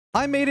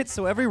I made it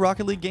so every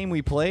Rocket League game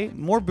we play,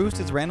 more boost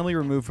is randomly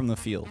removed from the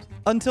field.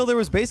 Until there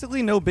was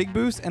basically no big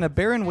boost and a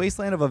barren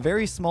wasteland of a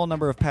very small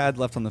number of pads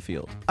left on the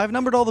field. I've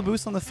numbered all the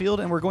boosts on the field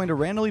and we're going to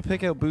randomly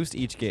pick out boost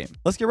each game.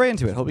 Let's get right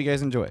into it. Hope you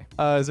guys enjoy.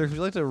 Zerk, would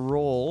you like to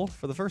roll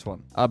for the first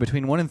one?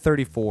 Between 1 and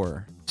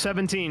 34.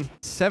 17.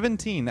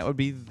 17. That would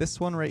be this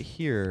one right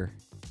here.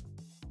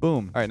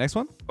 Boom. All right, next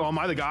one. Oh, am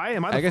I the guy?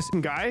 Am I the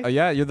fucking guy?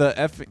 Yeah, you're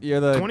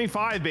the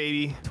 25,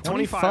 baby.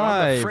 25.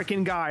 I'm the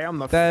freaking guy. I'm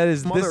the That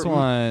is this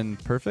one.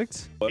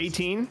 Perfect.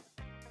 18.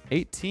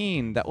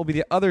 18. That will be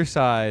the other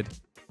side.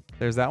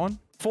 There's that one.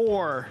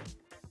 4.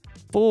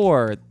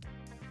 4.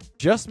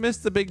 Just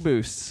missed the big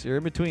boost. You're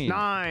in between.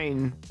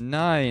 9.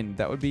 9.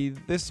 That would be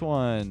this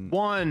one.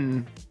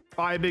 1.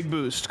 Bye, big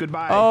boost.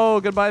 Goodbye. Oh,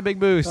 goodbye, big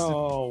boost.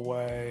 Oh,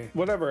 way.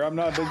 Whatever. I'm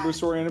not a big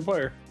boost-oriented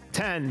player.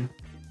 10.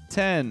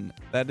 10.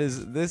 That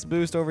is this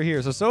boost over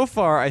here. So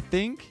far, I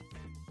think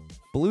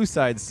blue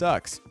side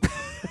sucks.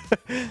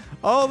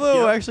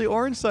 Although, actually,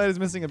 orange side is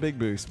missing a big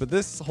boost, but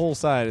this whole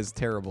side is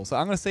terrible. So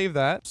I'm going to save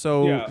that.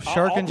 So, yeah,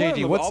 Shark and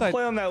JG, what side? I'll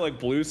play on that like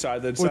blue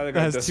side that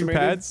has decimated. 2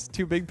 pads?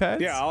 2 big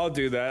pads? Yeah, I'll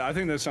do that. I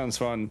think that sounds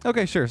fun.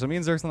 Okay, sure. So me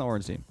and Zerk's on the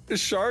orange team.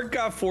 Shark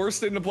got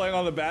forced into playing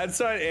on the bad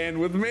side and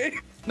with me.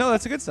 No,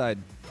 that's a good side.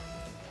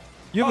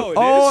 You have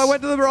oh, I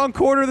went to the wrong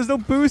corner. There's no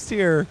boost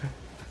here.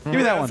 Give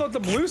me that one. I thought the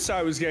blue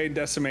side was getting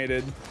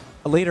decimated.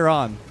 Later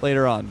on.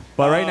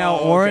 But right now,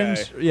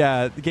 orange. Okay.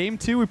 Yeah, game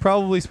 2, we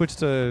probably switched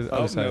to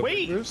other side. No.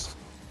 Wait.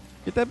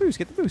 Get that boost.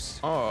 Get the boost.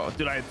 Oh,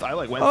 dude, I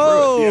like went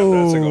through it.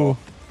 Yeah, that's a goal.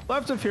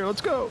 Left of here. Let's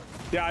go.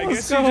 Yeah, I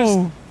guess you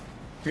just.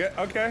 Yeah,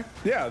 okay.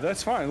 Yeah,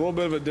 that's fine. A little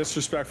bit of a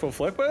disrespectful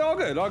flip, but all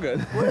good. All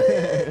good.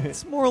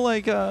 It's more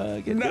like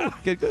get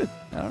good.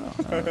 I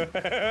don't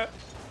know.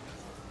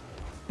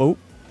 Oh.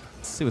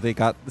 Let's see what they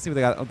got. Let's see what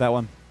they got with that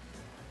one.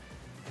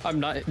 I'm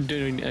not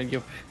doing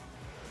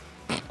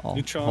All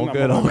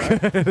good.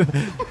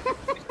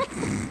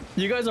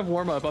 You guys have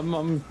warm up.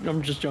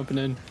 I'm just jumping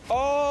in.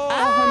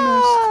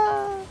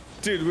 Oh,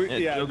 dude.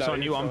 Joke's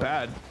on you. I'm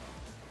bad.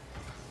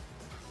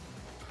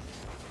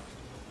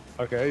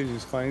 Okay, he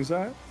just claims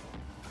that.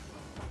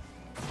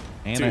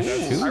 And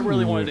dude, I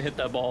really wanted to hit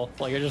that ball.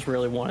 Like I just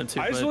really wanted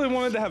to. I just really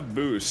wanted to have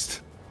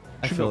boost.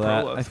 I feel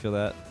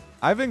that.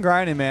 I've been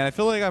grinding, man. I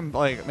feel like I'm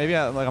like maybe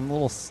I'm a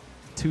little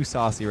too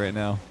saucy right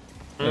now.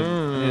 I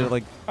need to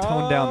like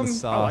tone down the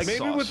sauce.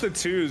 Maybe with the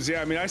 2s.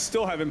 Yeah, I mean, I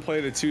still haven't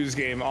played a 2s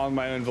game on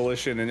my own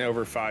volition in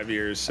over 5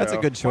 years. So. That's a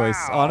good choice.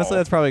 Wow. Honestly,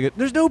 that's probably good.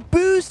 There's no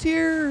boost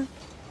here.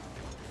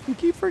 You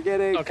keep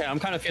forgetting. Okay, I'm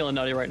kind of feeling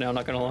nutty right now.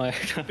 Not gonna lie.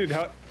 Dude,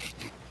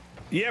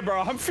 yeah,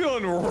 bro, I'm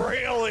feeling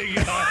really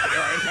good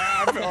right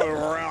now. I'm feeling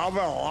I'm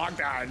locked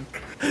down.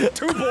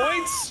 2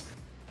 points.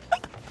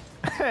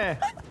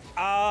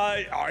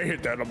 I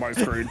hit that on my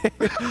screen.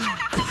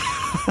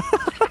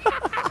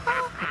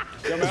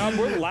 Yeah, man,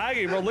 we're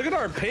lagging, bro. Look at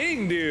our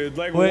ping, dude.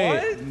 Like, wait,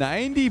 what?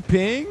 90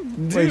 ping?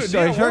 Dude, wait,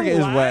 yeah, Shark is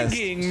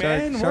lagging, west.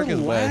 Man. Shark we're is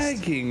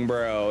lagging,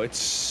 bro. It's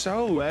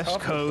so West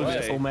tough Coast, to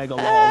play. Omega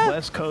Law.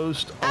 West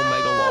Coast,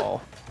 Omega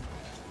Law.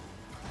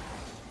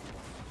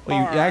 Well,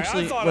 you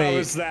actually, I thought I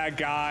was that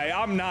guy.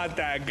 I'm not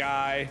that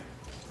guy.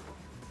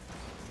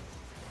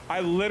 I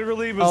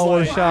literally was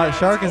like...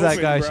 Shark is that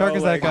guy. Bro, Shark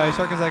is that guy.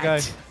 Shark is that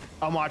guy.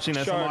 I'm watching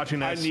this. Shark, I'm watching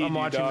this. I need I'm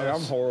watching this.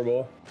 I'm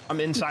horrible. I'm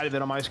inside of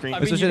it on my screen. I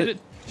mean, should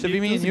it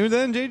be me and you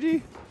then,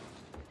 JG?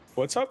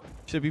 What's up?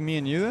 Should it be me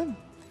and you then?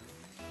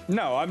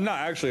 No, I'm not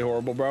actually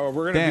horrible, bro.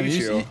 We're gonna beat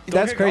you.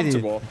 That's crazy.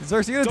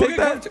 Zerk, you gonna take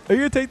that? Are you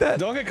gonna take that?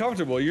 Don't get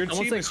comfortable. Your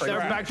team is never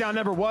back down,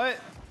 never what?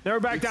 Never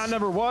back down,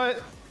 never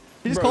what?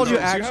 He just called you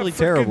actually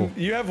terrible.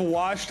 You have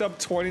washed up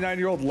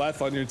 29-year-old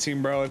Leth on your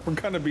team, bro. Like, we're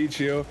gonna beat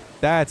you.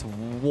 That's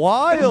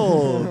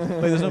wild.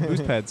 Wait, there's no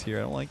boost pads here.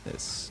 I don't like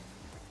this.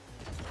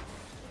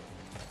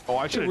 Oh,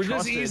 I should have trusted. We're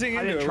just easing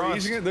into it. We're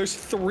easing it. There's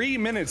 3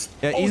 minutes.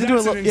 Yeah, ease into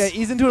it. Yeah,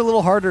 ease into it a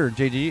little harder,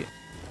 JG.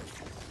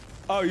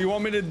 Oh, you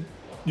want me to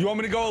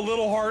go a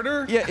little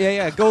harder?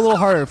 Yeah. Go a little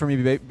harder for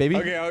me, baby.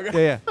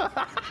 Okay. Yeah.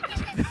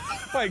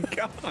 My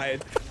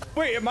God.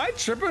 Wait, am I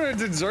tripping or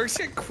did Zerk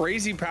get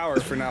crazy power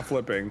for not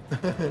flipping?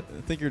 I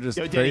think you're just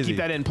Danny, crazy. keep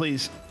that in,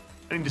 please.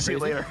 I need to see it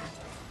later.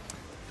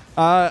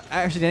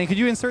 Actually, Danny, could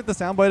you insert the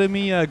soundbite of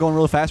me going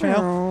really fast right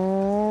now?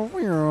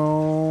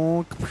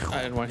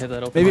 I didn't want to hit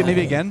that open.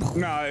 Maybe again.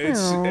 No,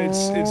 it's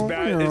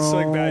bad. It's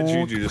like bad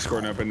juju just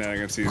scoring up and down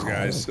against these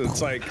guys.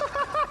 It's like.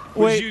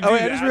 Wait,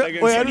 I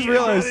just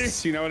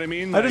realized. You know what I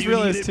mean? I just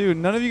realized too.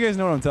 None of you guys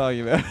know what I'm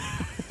talking about.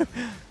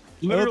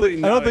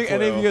 Literally, I don't think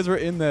any of you guys were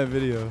in that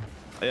video.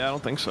 Yeah, I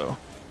don't think so.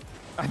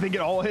 I think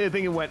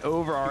it went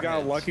over our. You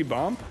got a lucky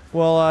bump?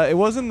 Well, it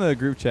was in the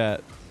group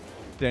chat.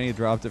 Danny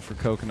dropped it for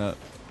coconut.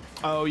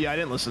 Oh yeah, I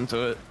didn't listen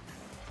to it.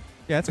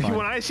 Yeah, it's fine.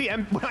 When I see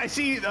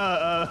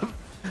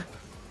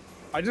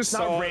I just not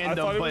saw random, I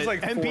thought it but was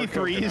like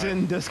MP3s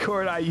in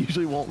Discord, I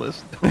usually won't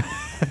listen. A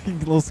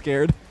little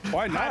scared.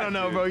 Why not? I don't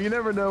know, dude? bro. You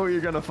never know what you're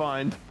gonna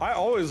find. I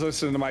always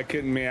listen to my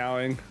kitten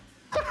meowing.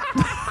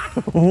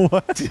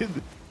 What?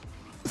 Dude,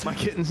 my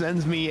kitten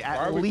sends me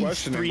at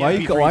least 3 Why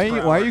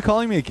MP3s are you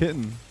calling me a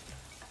kitten?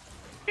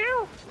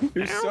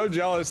 You're so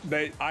jealous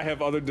that I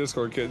have other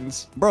Discord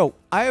kittens. Bro,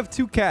 I have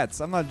 2 cats.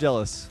 I'm not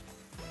jealous.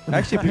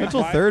 Actually,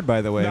 potential third,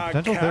 by the way. Nah,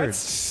 Potential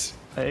cats.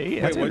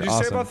 Hey, Wait, what did you say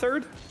awesome. about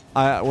third?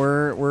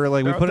 We're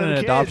like, we They're put out in there,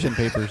 kid. adoption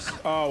papers.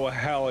 Oh,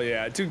 hell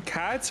yeah. Dude,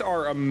 cats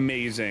are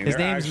amazing. His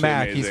They're name's actually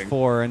Mac. amazing. He's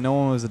 4, and no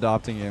one was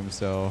adopting him,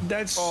 so.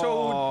 That's so,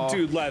 Aw.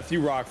 dude, Leth,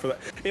 you rock for that.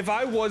 If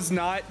I was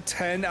not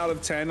 10 out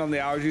of 10 on the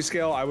allergy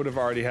scale, I would have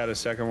already had a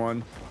second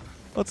one.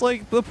 Well, it's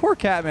like the poor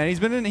cat, man. He's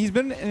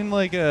been in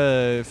like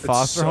a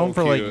foster so home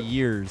for like cute.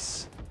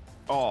 years.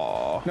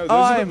 Aw. No, those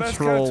are I'm the best cats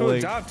to trolling.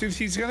 adopt, dude.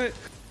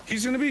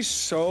 He's gonna be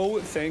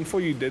so thankful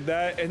you did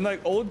that. And like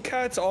old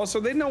cats also,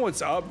 they know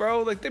what's up,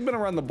 bro. Like they've been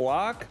around the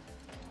block.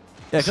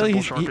 Yeah, actually,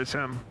 Simple Shark is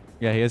him.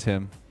 yeah, he is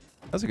him.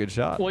 That's a good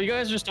shot. Well, you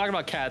guys are just talking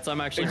about cats.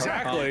 I'm actually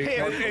Exactly. Hey,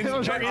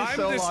 And Shark is I'm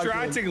so locked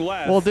distracting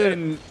Leth. Well, dude,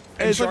 and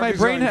it's like Shark my is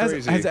brain going has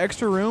crazy.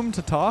 extra room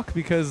to talk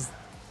because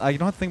I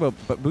don't have to think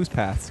about boost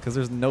paths because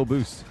there's no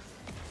boost.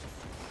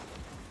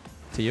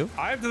 To you?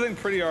 I have to think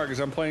pretty hard because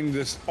I'm playing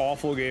this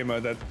awful game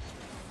that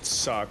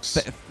sucks.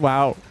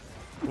 Wow.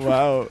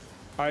 Wow.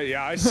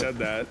 Yeah, I said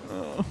that.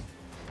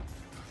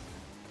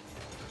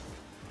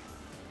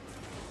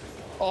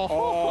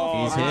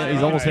 Oh, He's him.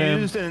 He's almost him.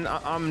 Confused and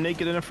I'm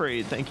naked and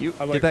afraid. Thank you.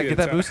 I like Get the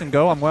that attack. boost and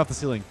go. I'm way off the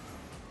ceiling.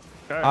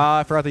 Okay.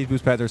 I forgot these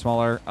boost pads are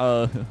smaller.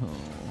 Oh,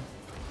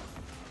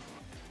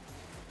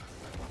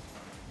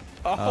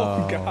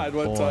 Oh, God,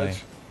 what boy.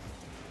 touch?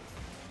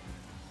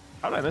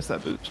 How did I miss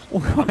that boost?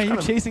 Why are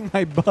you chasing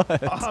my butt?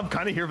 I'm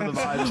kind of here for the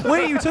vibes.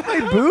 Wait, you took my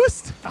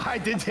boost? I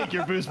did take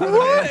your boost, brother.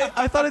 Man.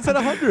 I thought it said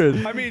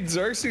 100. I mean,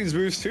 Xerxes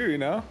boost too, you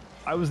know?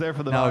 I was there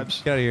for the No,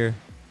 vibes. get out of here.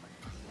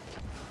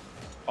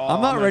 Oh,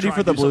 I'm not gonna ready try for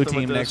and the do blue something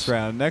with team this. next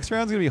round. Next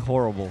round's gonna be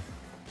horrible.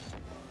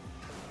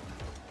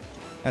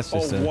 That's Oh,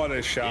 just what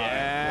a shot.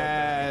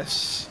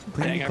 Yes.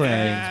 clang.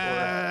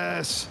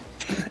 Yes.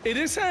 It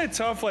is kind of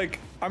tough. Like,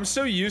 I'm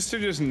so used to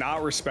just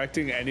not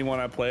respecting anyone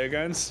I play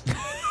against.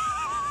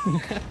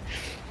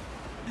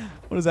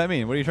 What does that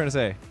mean? What are you trying to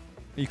say?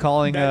 Are you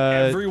calling?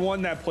 That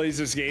everyone that plays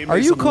this game Are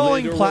is you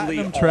calling literally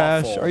platinum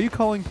trash? awful. Are you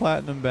calling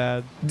platinum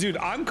bad? Dude,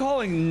 I'm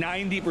calling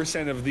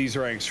 90% of these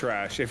ranks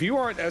trash. If you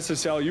aren't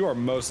SSL, you are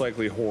most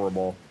likely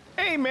horrible.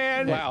 Hey,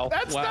 man. Wow.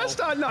 That's not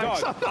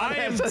nice. Dog, I'm I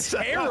am not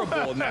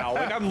terrible now.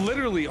 Like, I'm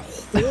literally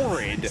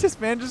horrid. It's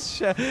just man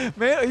just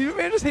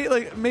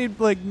made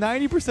like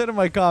 90% of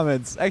my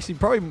comments. Actually,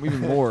 probably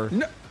even more.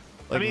 No,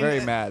 Like I mean, very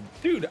mad.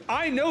 dude,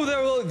 I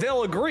know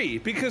they'll agree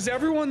because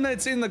everyone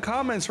that's in the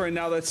comments right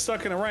now that's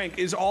stuck in a rank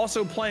is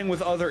also playing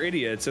with other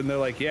idiots, and they're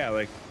like, yeah,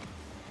 like.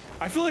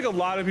 I feel like a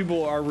lot of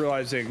people are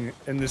realizing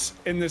in this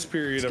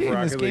period of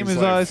Rocket This game League's is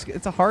life,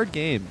 it's a hard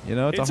game. You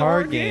know, it's it's a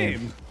hard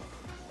game.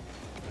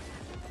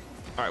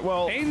 All right,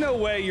 well, Ain't no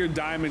way your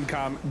Diamond 3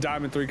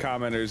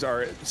 commenters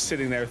are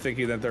sitting there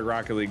thinking that they're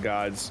Rocket League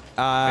gods.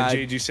 And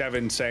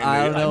JG7 saying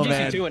I don't that. know, I'm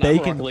man. GC2 and I'm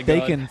Bacon, Rocket League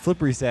bacon, god.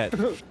 flip reset.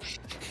 I'm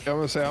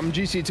gonna say I'm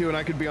GC2 and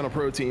I could be on a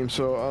pro team,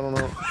 so I don't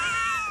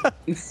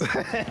know.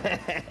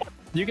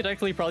 You could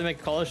actually probably make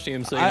a college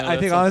team. So I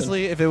think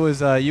honestly, if it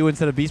was you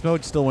instead of beast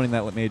mode, still winning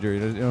that major. You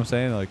know what I'm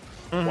saying? Like,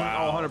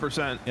 Wow,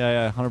 100%.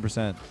 yeah,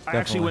 100%. I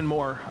actually win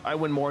more. I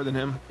win more than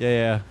him.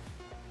 Yeah.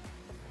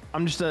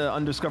 I'm just an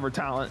undiscovered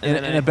talent.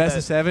 In a best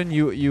of 7,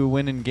 you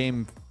win in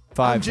game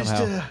 5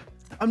 somehow.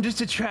 I'm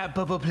just a trap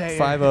bubble player.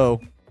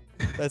 5-0.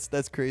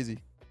 That's crazy.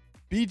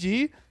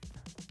 BG,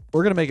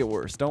 we're gonna make it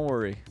worse. Don't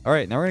worry. All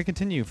right, now we're gonna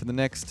continue for the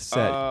next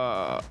set.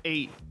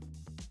 8.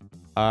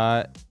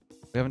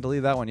 We haven't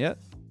deleted that one yet,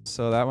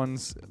 so that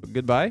one's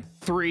goodbye.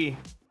 3.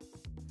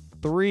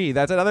 3.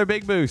 That's another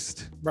big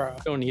boost. Bro.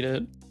 don't need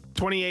it.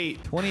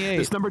 28. 28.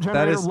 This number That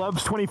generator is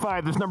loves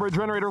 25. This number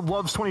generator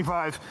loves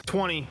 25.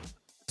 20.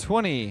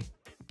 20.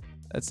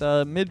 That's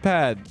a mid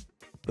pad.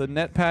 The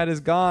net pad is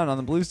gone on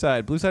the blue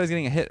side. Blue side is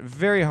getting hit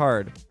very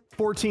hard.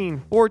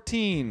 14.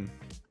 14.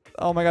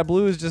 Oh my god,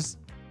 blue is just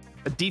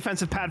A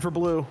defensive pad for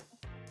blue.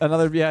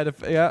 another,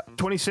 yeah.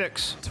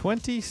 26.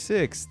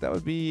 26. That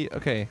would be,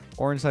 okay.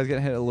 Orange side's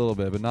getting hit a little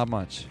bit, but not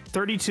much.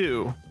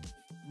 32.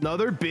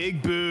 Another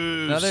big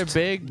boost. Another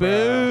big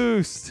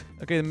boost.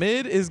 Okay, the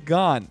mid is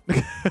gone.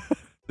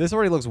 This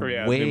already looks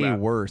yeah, way new map.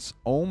 worse.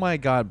 Oh my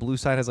god, blue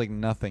side has like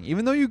nothing.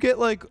 Even though you get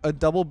like a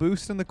double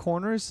boost in the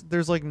corners,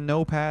 there's like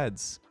no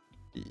pads.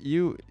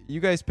 You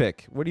guys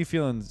pick. What are you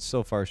feeling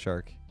so far,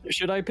 Shark?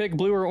 Should I pick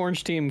blue or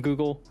orange team?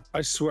 Google.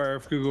 I swear,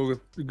 if Google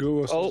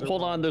Oh,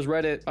 hold on. There's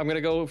Reddit. I'm gonna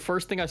go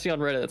first thing I see on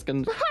Reddit. It's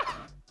gonna.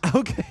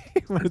 Okay.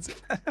 What is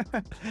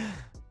it?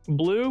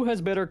 Blue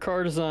has better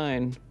car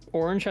design.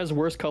 Orange has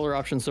worse color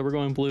options, so we're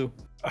going blue.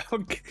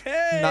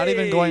 Okay. Not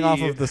even going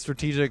off of the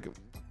strategic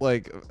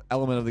like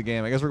element of the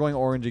game. I guess we're going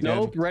orange again.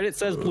 Nope. Reddit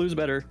says blue's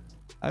better.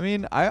 I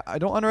mean, I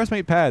don't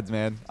underestimate pads,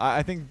 man.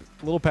 I think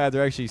little pads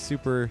are actually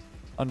super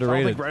I don't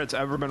underrated. think Reddit's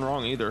ever been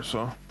wrong either,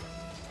 so.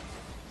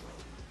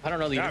 I don't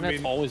know. The Yeah, I internet's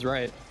mean- always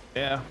right.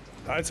 Yeah.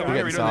 That's We're all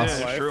getting right. sauce.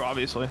 It's true,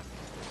 obviously.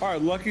 All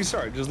right, lucky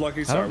start. Just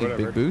lucky I start. don't need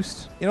Whatever. big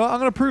boost. You know what? I'm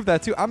gonna prove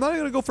that too. I'm not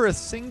gonna go for a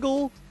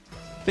single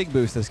big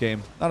boost this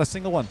game. Not a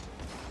single one.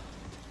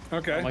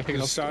 Okay. like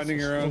picking Just up signing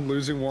your own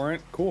losing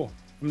warrant. Cool.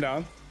 I'm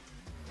down.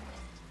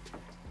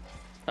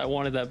 I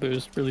wanted that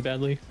boost really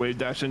badly. Wave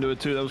dashed into it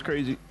too. That was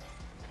crazy.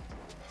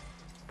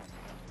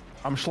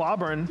 I'm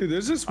slobbering. Dude,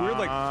 there's this weird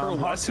like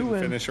pearlescent Hatu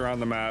in. finish around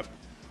the map.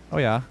 Oh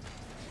yeah.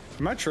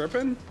 Am I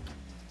tripping?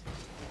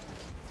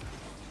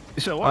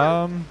 So what?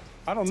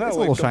 I don't know. It's a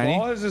Like little the shiny.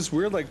 ball has this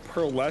weird like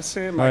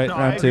pearlescent. All right, No,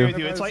 round I agree two. with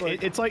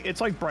you.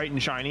 It's like bright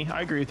and shiny.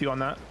 I agree with you on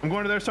that. I'm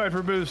going to their side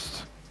for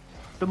boost.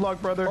 Good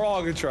luck, brother. We're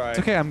all gonna try. It's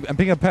okay. I'm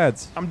picking up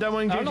pads. I'm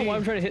demoing I don't know why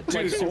I'm GG. trying to hit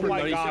like Dude, super oh my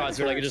nutty god, shots,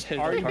 but I can just hit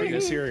are you being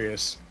target.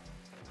 serious?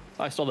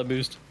 I saw the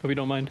boost. Hope you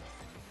don't mind.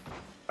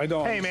 I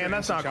don't. Hey man,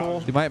 that's not cool.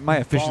 Dude, my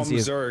efficiency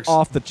is Zergs.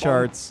 off the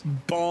charts.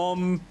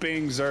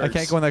 Bumping Zergs. I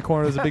can't go in that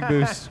corner. There's a big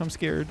boost. I'm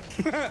scared.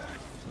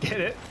 Get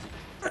it?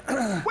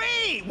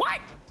 Wait, what?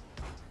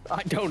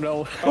 I don't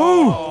know.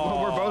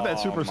 Oh, we're both at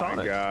Oh supersonic.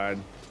 my god.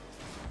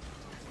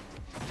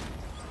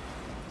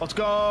 Let's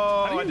go.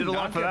 How do I you did a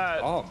lot not for get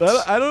that. bumped?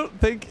 I don't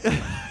think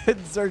it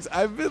Zergs.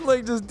 I've been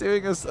like just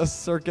doing a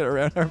circuit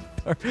around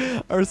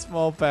our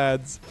small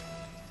pads.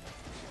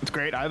 It's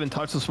great. I haven't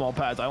touched the small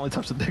pads. I only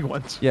touched the big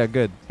ones. Yeah,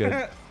 good.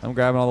 I'm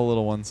grabbing all the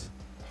little ones.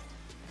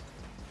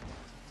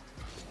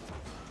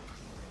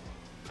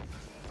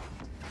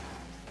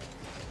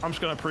 I'm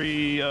just gonna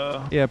pre.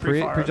 Yeah,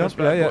 pre-fire pre-jump. this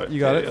bad Yeah, boy. you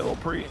got it. A little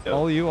pre. Yeah.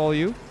 All you.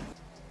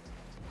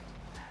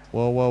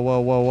 Whoa, whoa, whoa,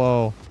 whoa,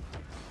 whoa.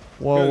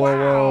 Whoa, Good. whoa,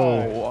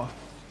 whoa. Wow.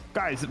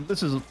 Guys,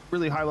 this is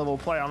really high level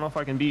play. I don't know if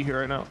I can be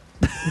here right now.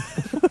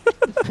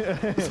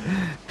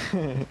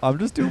 I'm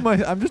just doing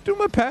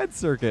my pad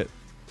circuit.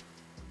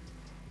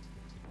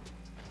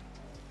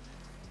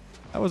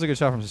 That was a good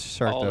shot from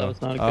Shark Oh, though. that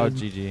was not Oh, good.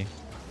 GG.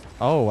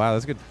 Oh wow,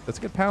 that's good. That's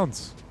a good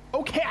pounce.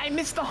 Okay, I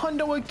missed the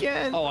hundo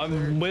again. Oh,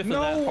 I'm whiffing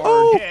that No. hard.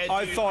 Oh!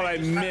 I thought I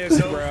missed,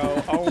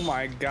 bro. Oh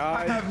my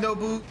god. no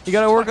boot. You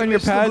gotta work I on your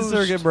missed the pad boost.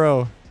 circuit,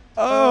 bro.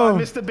 Oh, I Oh,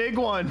 missed the big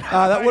one.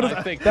 that would I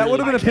have think that would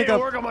have been a I can't pickup.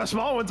 work on my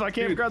small ones. So I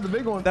can't grab the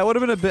big one. That would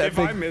have been a bit. If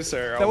I miss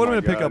her, that would have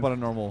oh been a my pickup God. on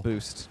a normal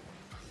boost.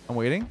 I'm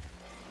waiting.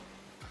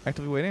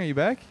 Actively waiting. Are you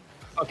back?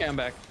 Okay, I'm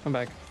back. I'm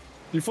back.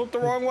 You flipped the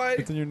wrong way.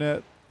 It's in your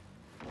net.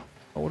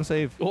 Oh, what a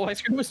save. Oh, my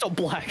screen was still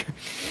black.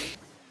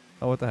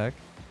 Oh, what the heck?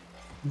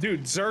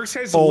 Dude, Zergs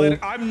has Oh.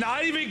 I'm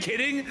not even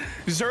kidding.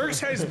 Zergs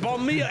has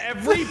bumped me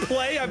every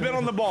play I've been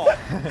on the ball.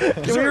 Can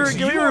Zergs,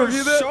 we you are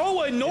review that?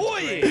 so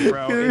annoying.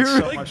 Bro, it's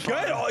so Like, much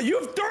good. fun. You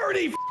have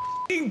 30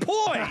 f***ing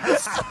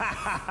points.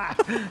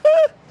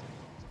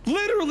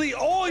 Literally,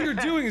 all you're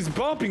doing is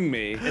bumping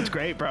me. It's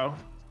great, bro.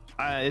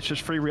 It's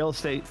just free real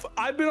estate.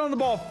 I've been on the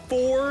ball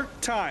 4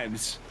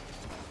 times.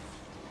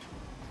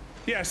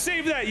 Yeah,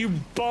 save that, you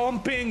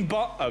bumping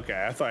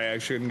Okay, I thought I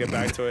actually couldn't get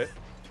back to it.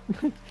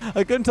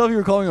 I couldn't tell if you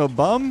were calling him a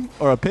bum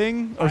or a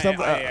ping or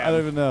something. I I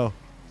don't even know.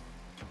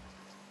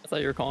 I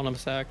thought you were calling him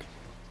sack.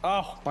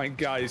 Oh my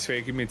god, he's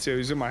faking me too.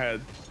 He's in my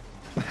head.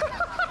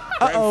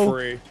 Uh-oh.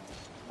 Free.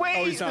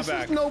 Wait, he's not this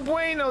back. is no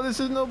bueno. This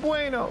is no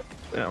bueno.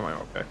 Yeah, I'm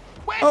okay.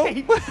 Oh,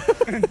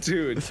 Wait!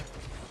 Dude,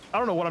 I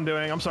don't know what I'm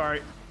doing. I'm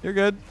sorry. you're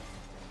good.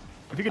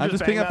 If you could I'm just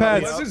just bang picking up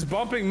that pads. up. unless it's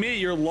bumping me,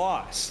 you're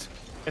lost.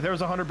 If there was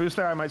a 100 boost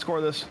there, I might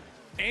score this.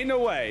 Ain't no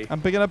way.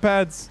 I'm picking up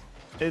pads.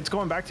 It's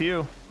going back to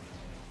you.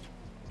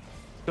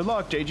 Good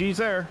luck. JG's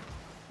there.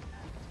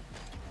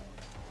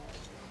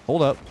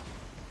 Hold up.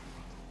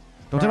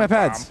 Don't take my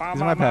pads. These are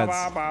my pads.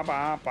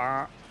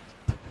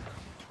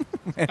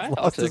 I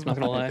thought sick, not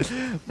gonna lie.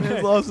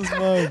 Man's lost his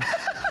mind.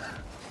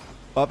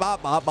 Ba ba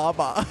ba ba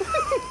ba.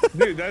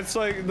 Dude, that's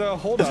like the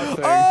hold up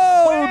thing.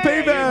 Oh,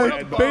 Hey, payback!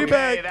 okay,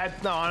 Payback!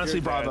 That's, no, honestly,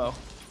 You're dead. bravo.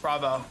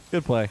 Bravo.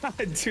 Good play.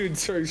 Dude,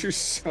 Serge, you're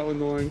so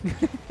annoying.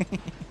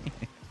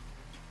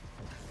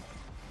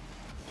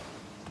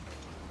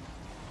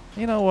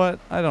 You know what?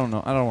 I don't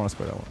know. I don't want to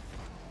score that one.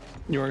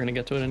 You weren't gonna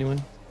get to it anyway.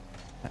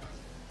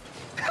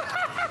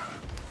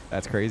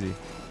 That's crazy.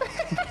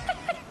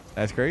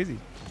 That's crazy.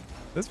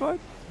 That's fine.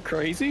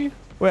 Crazy?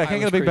 Wait, I can't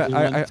get a big pad.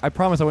 crazy I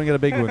promise I wouldn't get a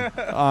big one.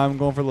 I'm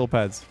going for little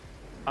pads.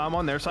 I'm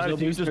on their side. no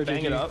If you boost just for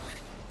bang it GG. up.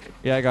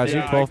 Yeah, I got you.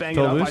 Yeah, 12, bang it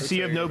 12 up. I boost. see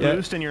you have no Yeah.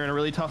 boost and you're in a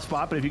really tough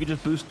spot, but if you could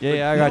just boost. Yeah,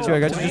 yeah, I got you. I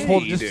got you. Just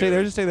hold. way, Just stay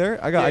there. Just stay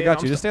there. I got Yeah, you.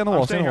 I'm Just stay on the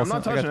wall. I'm Stay on staying the here. wall.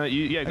 I'm not touching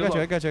it. Yeah, I good got you.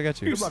 I luck. got you. I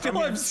got you. You luck, still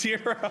I'm have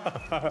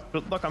 0.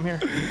 Good luck, I'm here.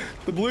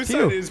 The blue You.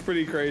 side is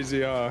pretty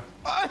crazy, I've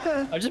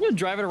just been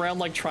driving around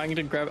like trying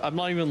to grab. I'm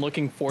not even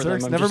looking for Zerx,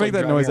 them. I'm never just, make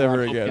like, that noise driving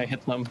ever around hoping again. I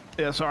hit them.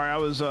 Yeah, sorry. I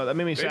was. That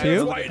made me sad. you?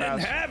 That's Look why I at didn't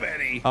pass. have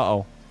any.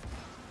 Uh-oh.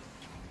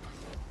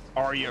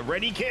 Are you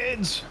ready,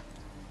 kids?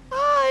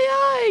 Aye,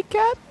 aye,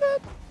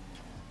 Captain.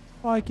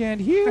 I can't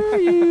hear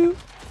you.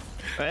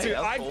 Hey, Dude,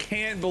 that's I cool.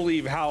 can't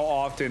believe how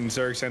often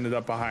Zerx ended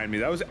up behind me.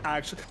 That was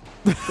actually,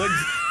 like,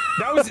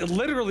 that was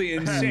literally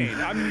insane.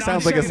 I'm not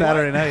Sounds like a saying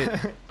Saturday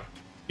night.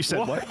 You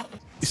said what?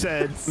 You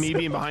said me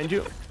being behind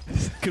you?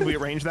 Could we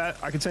arrange that?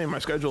 I could send you my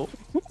schedule.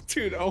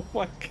 Dude, oh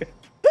my god.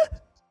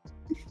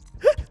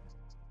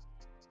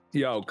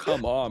 Yo,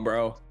 come on,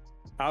 bro.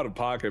 Out of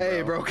pocket, bro.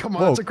 Hey, bro, come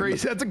on. Whoa.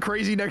 That's a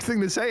crazy next thing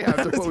to say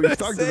after what we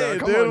talked about.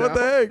 Come dude, on what now.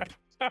 the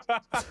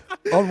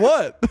heck? On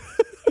what?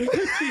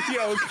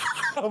 Yo,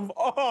 come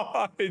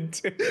on,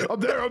 dude. I'm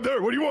there.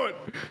 What do you want?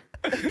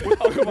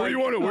 Oh Where you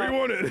want it? Where you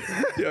want it?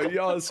 Yo,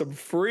 y'all are some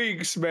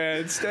freaks,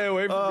 man. Stay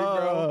away from me,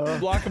 bro.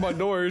 Blocking my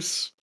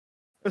doors.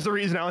 That's the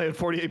reason I only had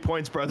 48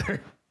 points,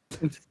 brother.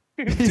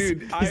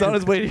 Dude, He's on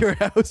his way to your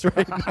house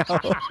right now.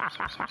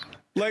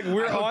 Like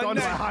we're I hooked on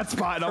onto my that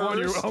hotspot. And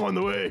I'm on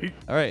the way.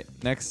 All right,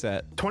 next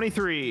set.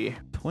 23.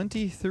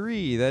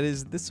 23. That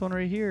is this one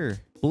right here.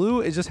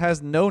 Blue, it just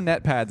has no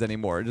net pads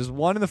anymore. Just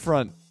one in the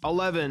front.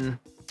 11.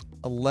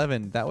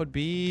 11. That would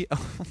be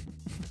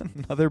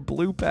another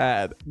blue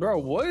pad. Bro,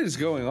 what is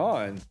going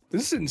on?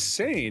 This is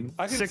insane.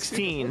 I can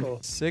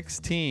 16.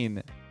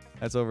 16.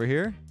 That's over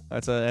here.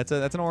 That's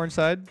an orange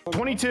side.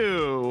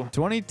 22.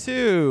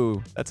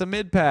 22. That's a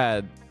mid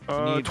pad.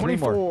 Need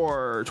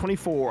 24.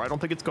 24. I don't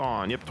think it's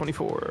gone. Yep,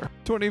 24.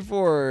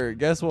 24.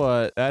 Guess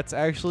what? That's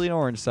actually an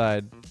orange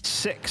side.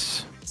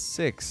 6.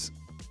 6.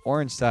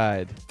 Orange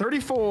side.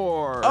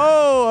 34.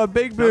 Oh, a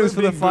big boost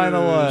for the big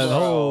final one. boost.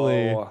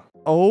 Holy.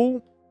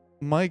 Oh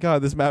my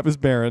God, this map is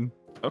barren.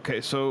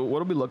 Okay, so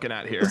what are we looking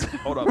at here?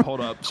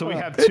 Hold up. So we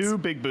have two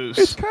big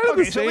boosts. It's kind of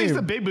okay, the so at least same.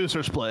 the big boosts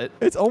are split.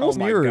 It's almost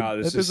Oh my mirrored. God,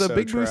 this There's is a so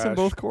big boost in trash.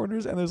 both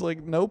corners, and there's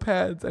like no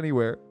pads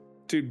anywhere.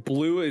 Dude,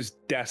 blue is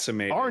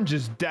decimated. Orange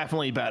is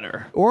definitely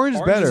better. Orange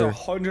is Orange is better.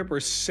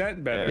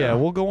 100% better. Yeah,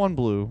 we'll go on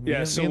blue. Yeah,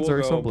 Me so and we'll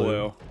Zerk's go on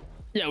blue.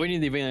 Yeah, we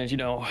need the advantage, you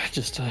know.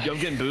 Just Yo, I'm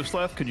getting boost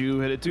left. Could you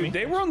hit it to me? Dude,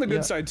 they were on the good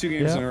Yeah. side 2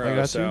 games Yeah, in a I row,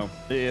 got so.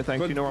 Yeah,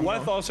 thanks. But You know where I'm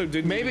Leth going. also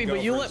didn't maybe, even go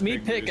but you for let his me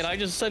big pick, boost. and I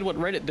just said what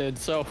Reddit did.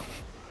 So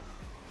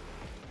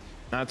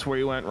That's where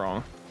you went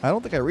wrong. I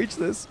don't think I reached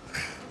this.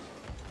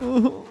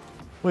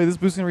 Wait, this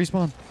boost's gonna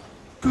respawn.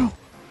 Go.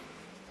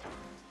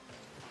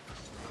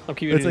 I'll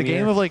keep it It's in a the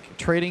game air. of like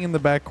trading in the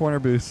back corner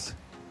boosts.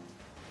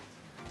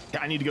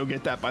 Yeah, I need to go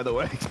get that, by the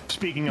way.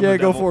 Speaking of Yeah, the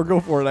go devil. for it. Go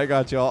for it. I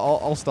got you.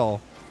 I'll stall.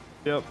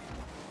 Yep.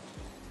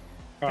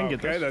 I can get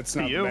Okay, this. that's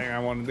To not you. the bang I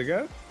wanted to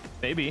get.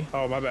 Maybe.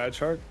 Oh, my bad,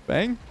 Shark.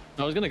 Bang.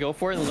 I was gonna go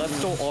for it, and Leth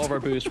stole all of our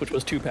boost, which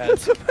was 2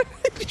 pads.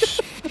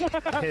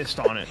 Pissed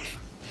on it.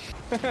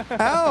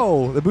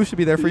 Ow! The boost should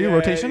be there for you. Yeah,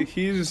 Rotation.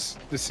 He's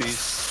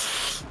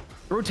deceased.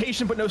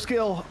 Rotation, but no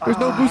skill. There's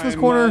no boost in this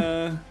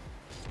corner.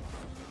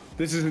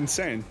 This is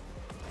insane.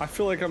 I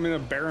feel like I'm in a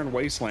barren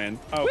wasteland.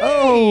 Oh,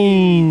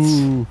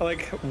 Oh!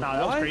 like Nah,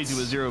 that was what? crazy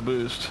with 0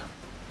 boost.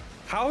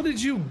 How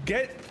did you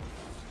get?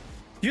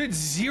 You had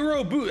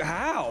 0 boot.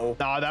 How?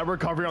 Nah, that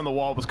recovery on the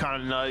wall was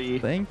kind of nutty.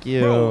 Thank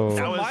you. Bro, That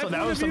from was- my that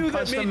point was of some view, that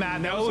custom made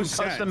map- that no was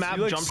some custom sense. map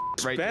You, like, jump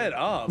right sped there.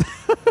 up.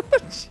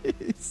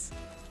 Jeez.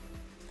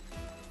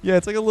 Yeah,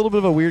 it's like a little bit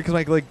of a weird because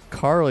my like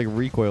car like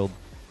recoiled.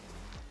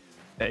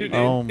 There you Dude, go.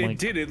 Oh it my-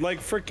 did it like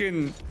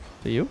freaking.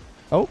 To you?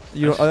 Oh,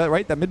 you know that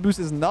right? That mid boost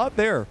is not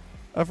there.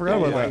 I forgot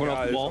Oh about my that. went off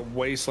God, the it's wall. a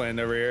wasteland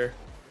over here.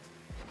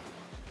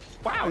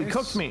 Wow, he Nice.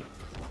 cooked me.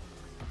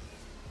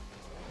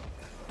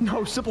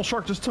 No, Simple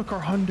Shark just took our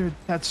 100.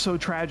 That's so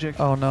tragic.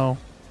 Oh no!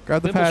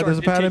 Grab the Simple pad. Shark There's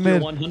a did pad in take your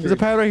mid. 100. There's a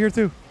pad right here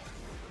too.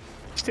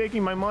 He's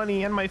taking my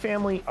money and my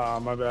family.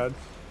 My bad.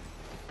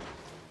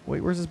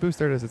 Wait, where's this boost?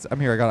 There it is. I'm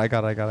here. I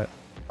got it.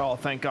 Oh,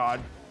 thank God.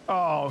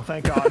 Oh,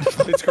 thank God.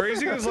 It's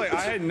crazy because like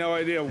I had no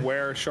idea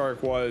where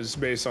Shark was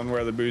based on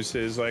where the boost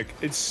is. Like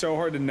it's so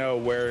hard to know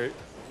where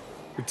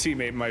your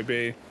teammate might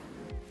be.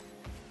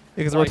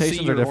 Because the I see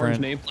rotations your are orange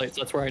different. nameplates.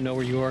 That's where I know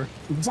where you are.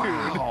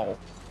 Wow.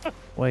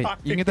 Wait,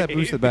 you can get that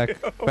boosted back.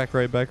 Back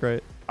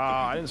right.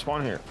 I didn't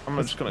spawn here. I'm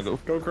just gonna go.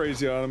 Go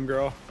crazy on him,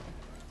 girl.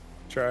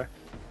 Try.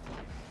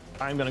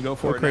 I'm gonna go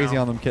for Go it crazy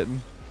now. on them,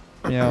 kitten.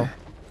 You know.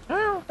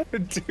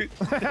 Dude,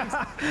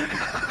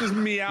 just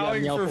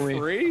meowing meow for for me.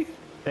 free?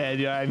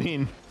 Yeah, I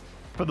mean,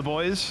 for the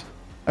boys.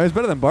 I mean, it's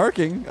better than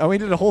barking. We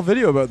did a whole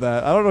video about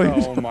that. I don't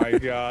know. Oh my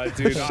God,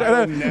 dude! shout I will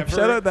out! never.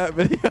 Shout out that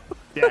video.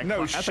 Yeah, No,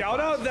 that's a shout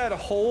class. out that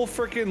whole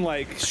freaking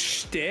like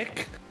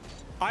shtick.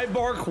 I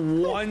bark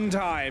one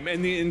time,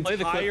 and the Play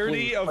the clip, entirety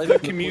please. of Play the the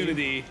clip,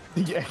 community,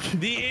 Yeah.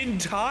 the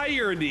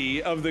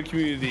entirety of the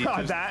community.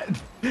 God, just- that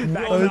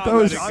Will That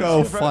was not so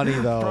let it go. funny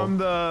though. From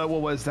the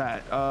what was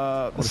that?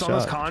 The a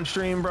Sunless shot. Con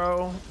stream,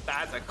 bro.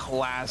 That's a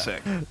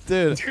classic.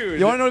 Dude, Dude.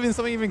 you want to know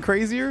something even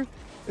crazier?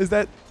 Is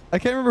that I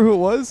can't remember who it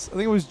was. I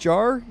think it was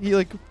Jar. He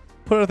like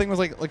put out a thing was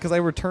like because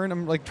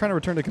I'm like trying to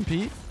return to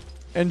compete,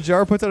 and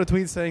Jar puts out a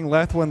tweet saying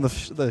Leth when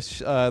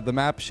the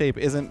map shape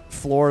isn't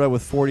Florida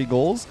with 40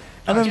 goals,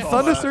 and then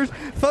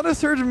Thunder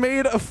Surge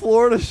made a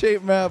Florida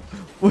shape map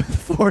with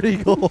 40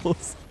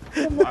 goals.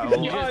 You Wow.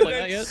 guys God, play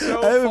that that's yet? so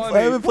I funny.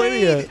 haven't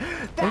played it yet.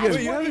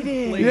 That's you what haven't it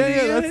is. played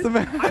Yeah, that's the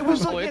map. I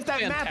was Oh, looking it's at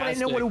that map, but I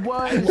didn't know what it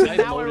fantastic. was. I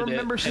Now I loaded it,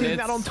 remember and seeing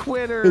that on it's-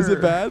 Twitter. Is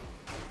it bad?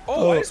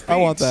 Oh, I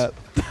want that.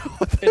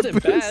 Is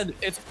it bad?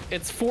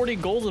 It's 40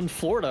 goals in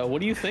Florida.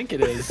 What do you think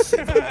it is? It's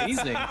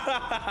amazing.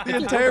 The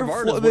entire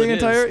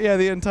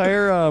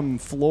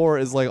floor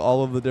is like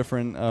all of the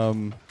different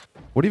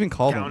what do you even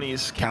call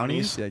Counties. them?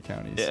 Counties? Yeah,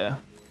 counties. Yeah.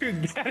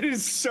 Dude, that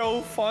is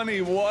so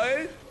funny.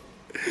 What?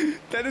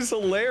 That is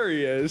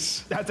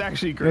hilarious. That's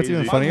actually That's crazy.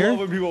 even funnier. I love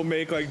when people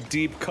make like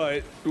deep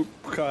cut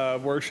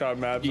workshop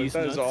maps. Like, He's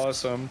that is nuts.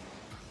 awesome.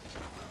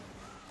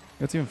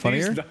 What's even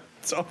funnier?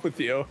 What's up with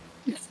you?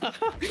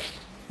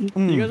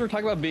 You guys were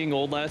talking about being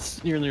old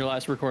in your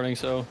last recording,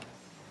 so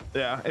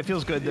Yeah, it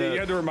feels good to. You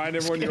had to remind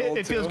everyone you're old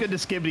It feels too. good to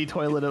skibbity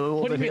toilet a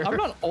little what do bit you mean?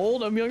 here. I'm not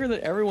old. I'm younger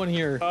than everyone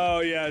here. Oh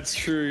yeah, it's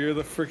true. You're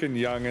the freaking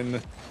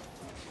youngin.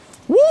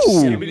 Woo!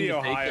 Skibbity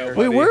Ohio, Wait,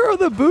 buddy. where are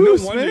the No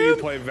boosts, wonder you man?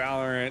 play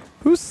Valorant.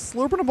 Who's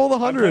slurping up all the I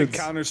play hundreds?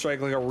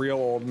 Counter-Strike like a real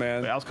old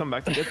man. Wait, I was coming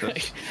back to get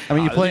this. I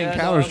mean, you're playing Yeah,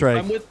 no,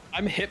 Counter-Strike.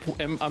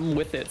 I'm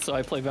with it, so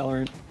I play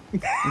Valorant.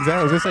 Exactly.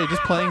 I was gonna say,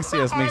 just playing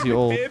CS makes you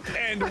old. Hip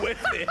and with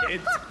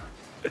it.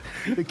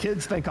 The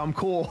kids think I'm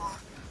cool.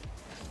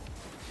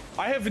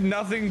 I have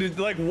nothing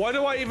to like. What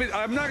do I even?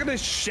 I'm not gonna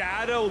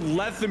shadow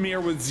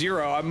Lethamyr with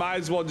 0. I might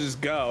as well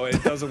just go.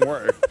 It doesn't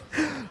work.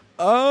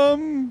 But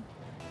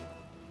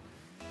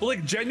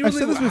Like genuinely,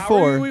 said this how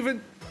before, are you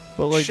even?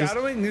 like,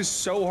 Shadowing is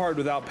so hard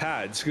without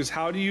pads because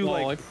how do you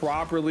Well, like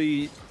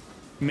properly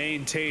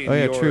maintain? oh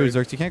yeah, your... true.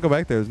 Zerx, you can't go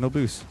back there. There's no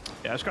boost.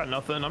 Yeah, I just got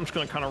nothing. I'm just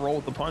gonna kind of roll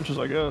with the punches,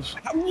 I guess.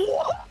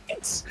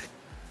 What?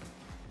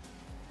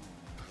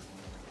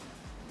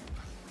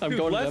 I'm Dude,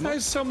 going to Leth demo.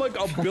 has some like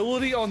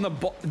ability on the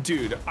ball.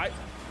 Dude,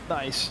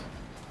 Nice.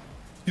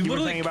 you You were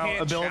literally thinking about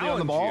can't ability on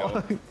the ball?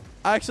 challenge you.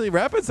 Actually,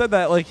 Rapid said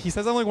that. Like, he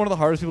says I'm like one of the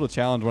hardest people to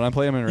challenge when I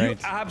play him in You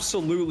ranked.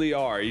 absolutely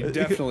are. You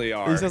definitely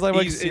are. He says I'm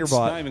like It's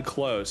Searbot. not even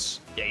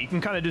close. Yeah, you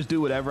can kind of just do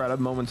whatever at a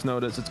moment's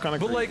notice. It's kind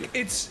of But crazy.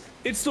 like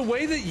it's the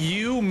way that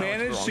you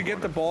manage wrong to get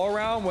order. the ball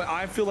around when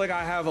I feel like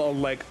I have a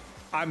like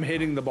I'm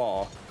hitting the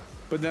ball,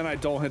 but then I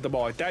don't hit the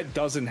ball. Like that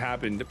doesn't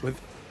happen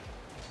with.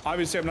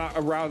 Obviously, I'm not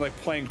around like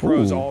playing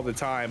pros Ooh. all the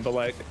time, but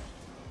like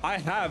I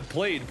have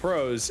played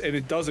pros and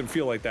it doesn't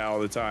feel like that all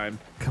the time.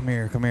 Come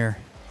here, come here.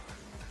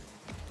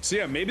 So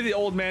yeah, maybe the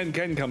old man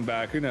can come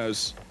back. Who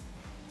knows?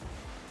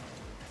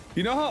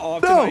 You know how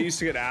often No. I used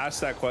to get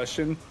asked that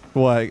question?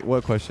 What?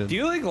 What question? Do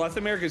you think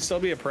Lethamyr could still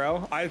be a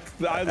pro? I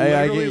I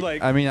literally get,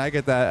 like. I mean, I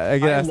get that. I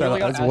get I asked that literally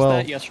got as asked well.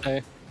 that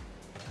yesterday.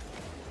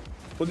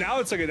 Well, now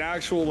it's like an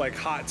actual like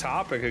hot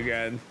topic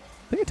again.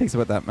 I think it takes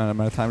about that amount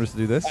of time just to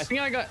do this. I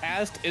think I got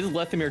asked, is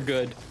Lethamyr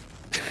good?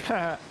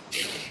 now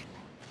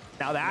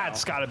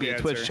that's got to be the a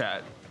Twitch answer.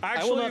 chat.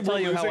 Actually, I will not tell we're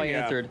you how I losing,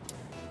 yeah. answered.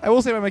 I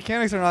will say my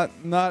mechanics are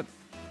not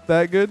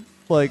that good.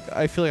 Like,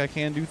 I feel like I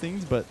can do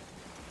things, but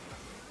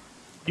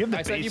You have the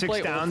I said you basics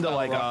play down to old-style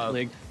like Rocket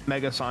League.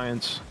 mega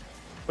science.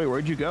 Wait,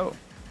 where'd you go?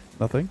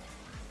 nothing.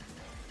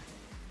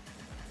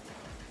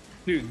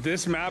 Dude,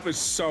 this map is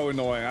so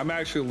annoying. I'm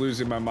actually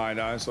losing my mind,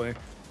 honestly.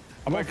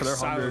 I'm like for their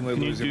 100. silently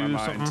Can you losing my do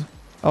mind. something?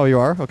 Oh, you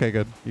are? Okay,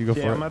 good. You go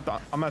Yeah, for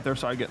it. I'm at their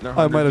side getting their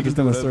I 100. might have You just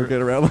can done a do whatever.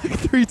 circuit around like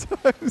 3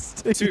 times.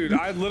 Dude,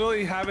 I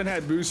literally haven't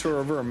had boost for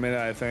over a minute,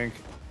 I think.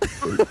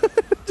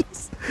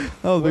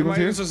 Oh, the What big am I one's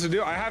here. even supposed to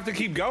do? I have to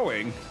keep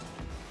going.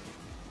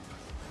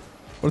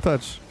 What a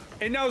touch.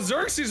 And now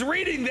Zerx is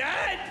reading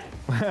that?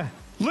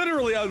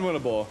 Literally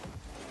unwinnable.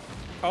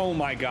 Oh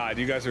my god,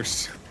 you guys are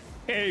so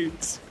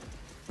hate.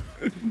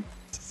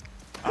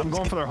 I'm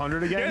going for their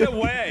 100 again. Get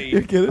away.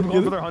 Get it? I'm Get going for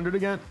it? their 100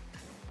 again.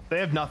 They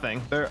have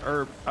nothing.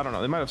 Or I don't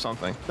know. They might have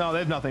something. No, they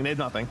have nothing. They have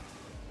nothing.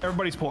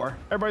 Everybody's poor.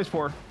 Everybody's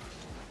poor.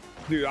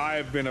 Dude, I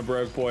have been a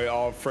broke boy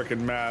all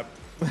freaking map.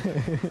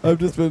 I've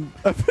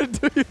been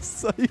doing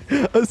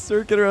a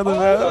circuit around the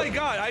Oh my map.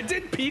 god, I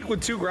did peak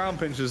with 2 ground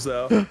pinches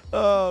though.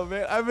 Oh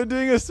man, I've been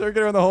doing a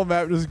circuit around the whole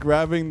map, just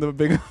grabbing the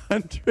big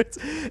hundreds.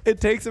 It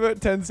takes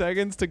about 10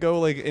 seconds to go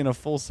like in a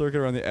full circuit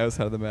around the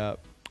outside of the map.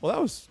 Well,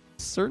 that was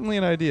certainly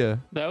an idea.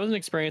 That was an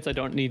experience I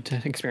don't need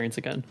to experience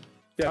again.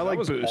 Yeah, I that like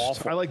was boost.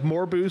 awful. I like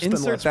more boost than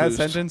Insert less that boost.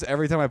 sentence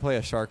every time I play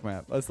a shark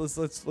map. Let's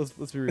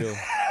be real.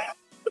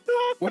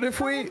 What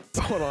if we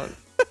hold on?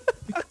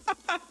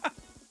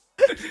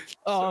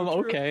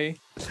 Okay.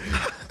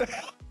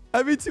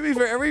 I mean, to be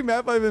fair, every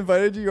map I've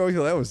invited you, you're always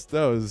like,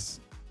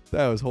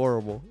 that was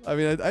horrible. I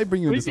mean, I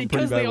bring you into some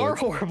pretty Because bad they are ones.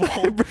 horrible.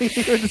 I bring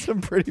you into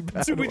some pretty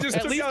bad Dude, we ones. just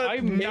At took least out I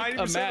make 90%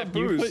 a of map.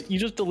 boost. You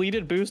just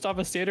deleted boost off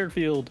a standard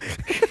field.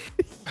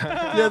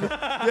 Yeah,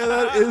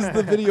 that is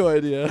the video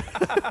idea.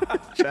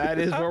 That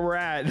is where we're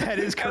at. That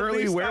is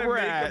currently least where I we're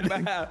make a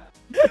at. map.